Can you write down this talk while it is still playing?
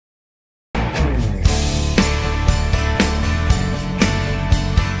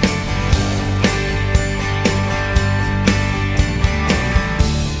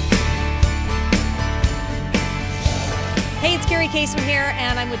Kasem here,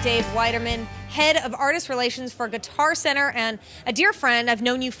 and I'm with Dave Weiderman, Head of Artist Relations for Guitar Center, and a dear friend. I've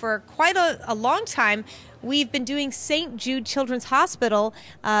known you for quite a long time. We've been doing St. Jude Children's Hospital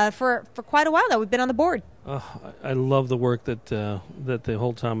for quite a while now. We've been on the board. I love the work that the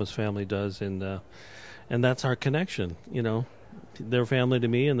whole Thomas family does, and that's our connection. You know, they're family to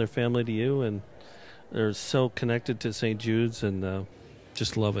me, and they're family to you, and they're so connected to St. Jude's, and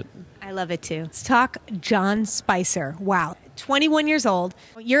just love it. I love it too. Let's talk John Spicer. Wow. 21 years old.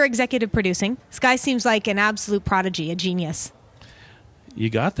 You're executive producing. This guy seems like an absolute prodigy, a genius. You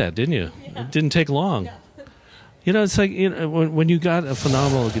got that, didn't you? Yeah. It didn't take long. Yeah. You know, it's like when you got a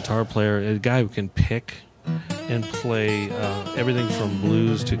phenomenal guitar player, a guy who can pick and play everything from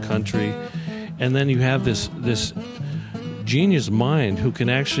blues to country, and then you have this genius mind who can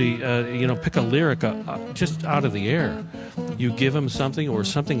actually pick a lyric just out of the air. You give him something, or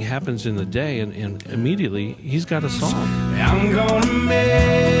something happens in the day, and immediately he's got a song. I'm gonna make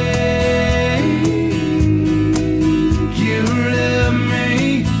you love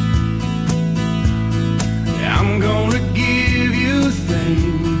me. I'm gonna give you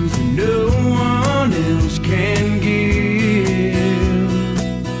things that no one else can give.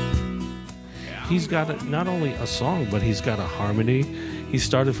 He's got not only a song, but he's got a harmony. He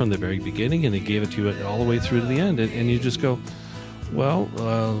started from the very beginning, and he gave it to you all the way through to the end. And you just go, well,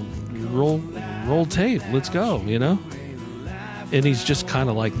 roll tape, let's go, you know? And he's just kind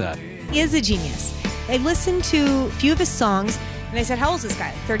of like that. He is a genius. I listened to a few of his songs, and I said, how old is this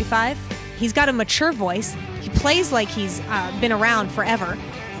guy? 35? He's got a mature voice. He plays like he's been around forever.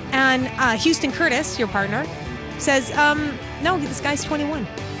 And Houston Curtis, your partner, says, no, this guy's 21.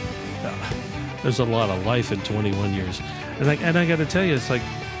 There's a lot of life in 21 years. And I got to tell you, it's like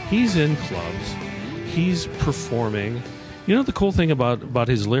he's in clubs, he's performing. You know, the cool thing about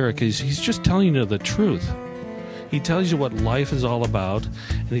his lyric is he's just telling you the truth. He tells you what life is all about,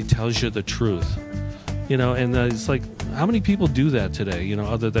 and he tells you the truth. You know, and it's like, how many people do that today, you know,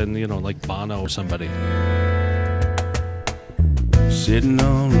 other than, you know, like Bono or somebody? Sitting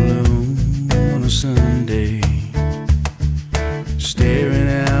all alone on a Sunday, staring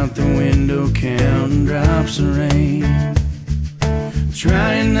out the window, counting drops of rain,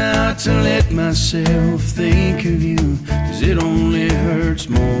 trying not to let myself think of you, 'cause it only hurts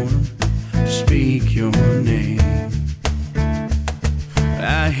more to speak your name.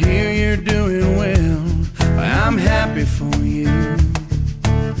 I hear you're doing well, I'm happy for you.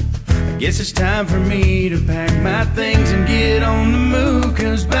 I guess it's time for me to pack my things and get on the move,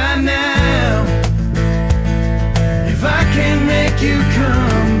 'cause by now, if I can make you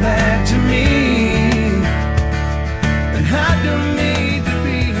come back to me, then I don't need